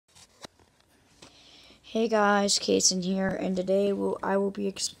Hey guys, Kason here, and today I will be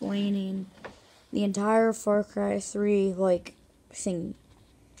explaining the entire Far Cry 3 thing.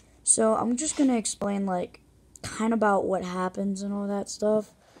 So I'm just gonna explain kind of about what happens and all that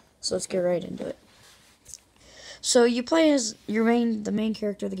stuff. So let's get right into it. So you play as the main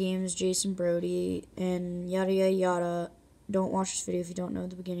character of the game is Jason Brody, and yada yada yada. Don't watch this video if you don't know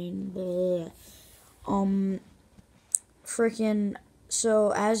the beginning. Blah. Freaking.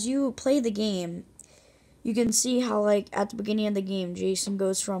 So as you play the game, you can see how, at the beginning of the game, Jason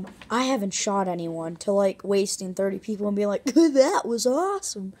goes from, I haven't shot anyone, to, wasting 30 people and being like, that was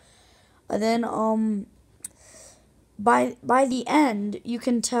awesome. And then, by the end, you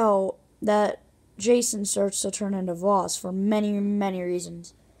can tell that Jason starts to turn into Voss for many, many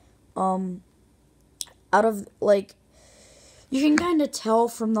reasons. You can kind of tell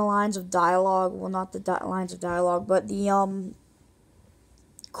from the lines of dialogue, well, not the lines of dialogue, but the,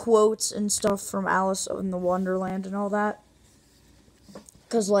 quotes and stuff from Alice in the Wonderland and all that.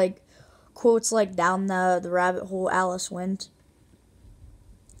 Because, quotes like down the rabbit hole Alice went.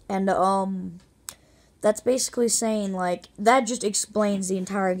 And, that's basically saying, that just explains the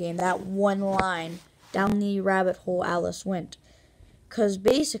entire game. That one line, down the rabbit hole Alice went. Because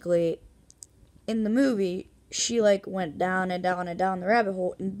basically, in the movie, she, went down and down and down the rabbit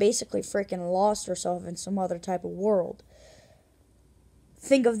hole and basically freaking lost herself in some other type of world.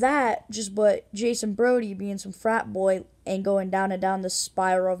 Think of that, but Jason Brody being some frat boy and going down and down the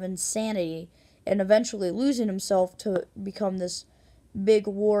spiral of insanity and eventually losing himself to become this big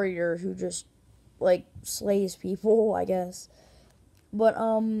warrior who just, slays people, I guess. But,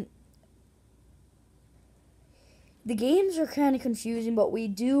 the games are kind of confusing, but we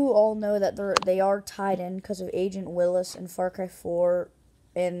do all know that they are tied in because of Agent Willis and Far Cry 4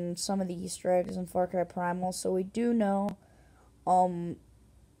 and some of the Easter eggs in Far Cry Primal, so we do know,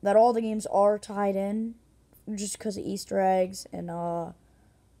 that all the games are tied in just because of Easter eggs and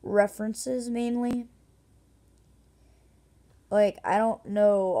references mainly. I don't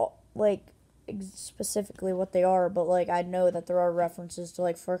know specifically what they are, but I know that there are references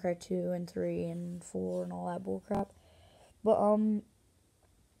to Far Cry 2 and 3 and 4 and all that bullcrap. But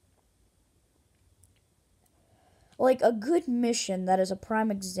a good mission that is a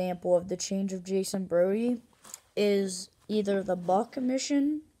prime example of the change of Jason Brody is either the Buck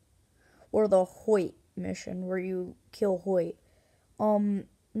mission or the Hoyt mission, where you kill Hoyt.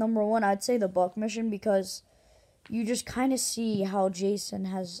 Number one, I'd say the Buck mission, because you just kind of see how Jason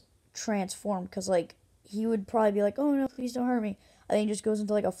has transformed, because, he would probably be like, oh no, please don't hurt me. And then he just goes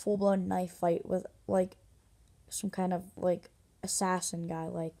into, a full-blown knife fight with, some kind of, assassin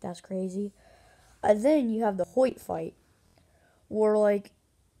guy. That's crazy. And then you have the Hoyt fight, where,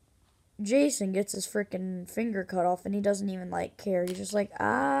 Jason gets his freaking finger cut off and he doesn't even care. He's just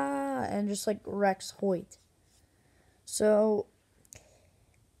and just wrecks Hoyt. So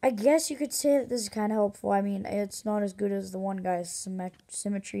I guess you could say that this is kind of helpful. I mean, it's not as good as the one guy's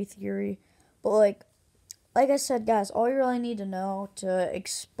symmetry theory, but like I said, guys, all you really need to know to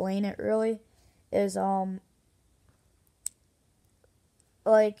explain it really is in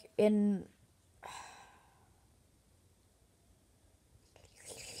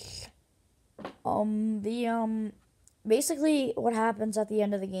basically what happens at the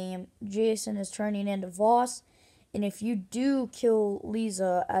end of the game, Jason is turning into Voss, and if you do kill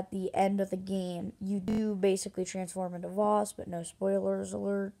Lisa at the end of the game, you do basically transform into Voss, but no spoilers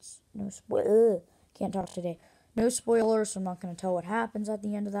alerts. Can't talk today. No spoilers, so I'm not going to tell what happens at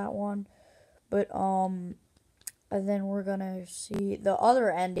the end of that one. But, and then we're going to see the other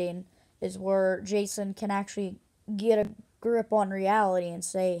ending is where Jason can actually get a grip on reality and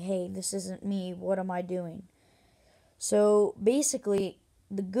say, hey, this isn't me, what am I doing? So basically,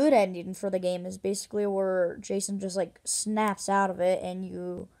 the good ending for the game is basically where Jason just snaps out of it and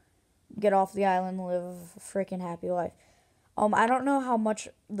you get off the island and live a freaking happy life. I don't know how much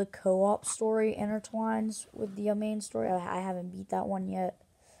the co-op story intertwines with the main story. I haven't beat that one yet.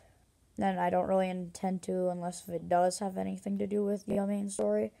 And I don't really intend to unless if it does have anything to do with the main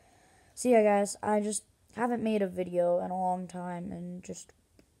story. So yeah, guys, I just haven't made a video in a long time and just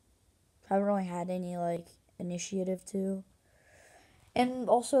haven't really had any initiative to. And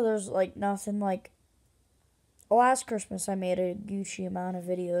also there's nothing last Christmas I made a Gucci amount of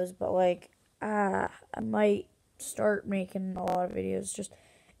videos, but I might start making a lot of videos. Just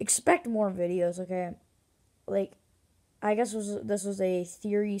expect more videos, okay? I guess this was a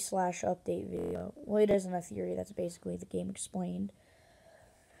theory / update video. Well, it isn't a theory, that's basically the game explained.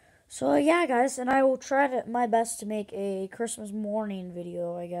 So yeah, guys, and I will try my best to make a Christmas morning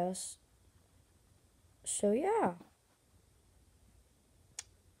video, I guess. So yeah.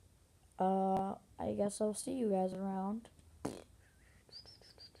 I guess I'll see you guys around.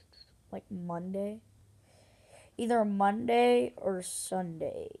 Like Monday. Either Monday or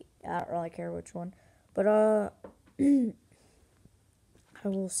Sunday. I don't really care which one. But, I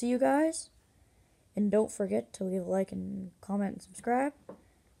will see you guys. And don't forget to leave a like and comment and subscribe.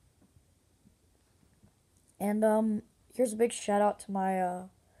 And, here's a big shout out to my,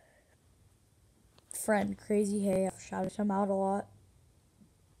 friend, Crazy Hay. I've shouted him out a lot.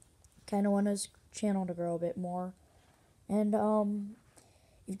 Kind of want his channel to grow a bit more. And,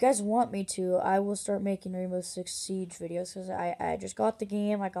 if you guys want me to, I will start making Rainbow Six Siege videos, because I just got the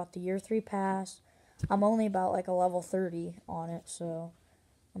game. I got the Year 3 pass. I'm only about like a level 30 on it, so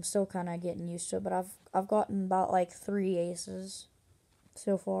I'm still kind of getting used to it. But I've gotten about like 3 aces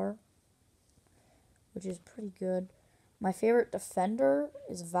so far, which is pretty good. My favorite defender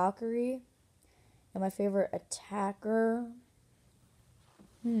is Valkyrie, and my favorite attacker,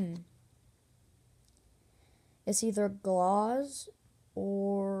 it's either Glauz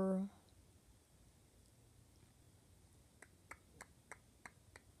or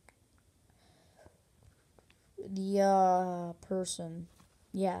the person.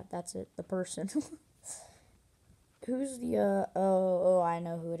 Yeah, that's it. The person. Who's the oh, I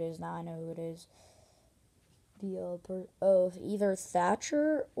know who it is now. I know who it is. The either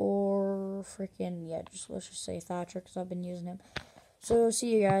Thatcher or freaking, yeah, let's just say Thatcher, because I've been using him. So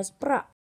see you guys. Brah.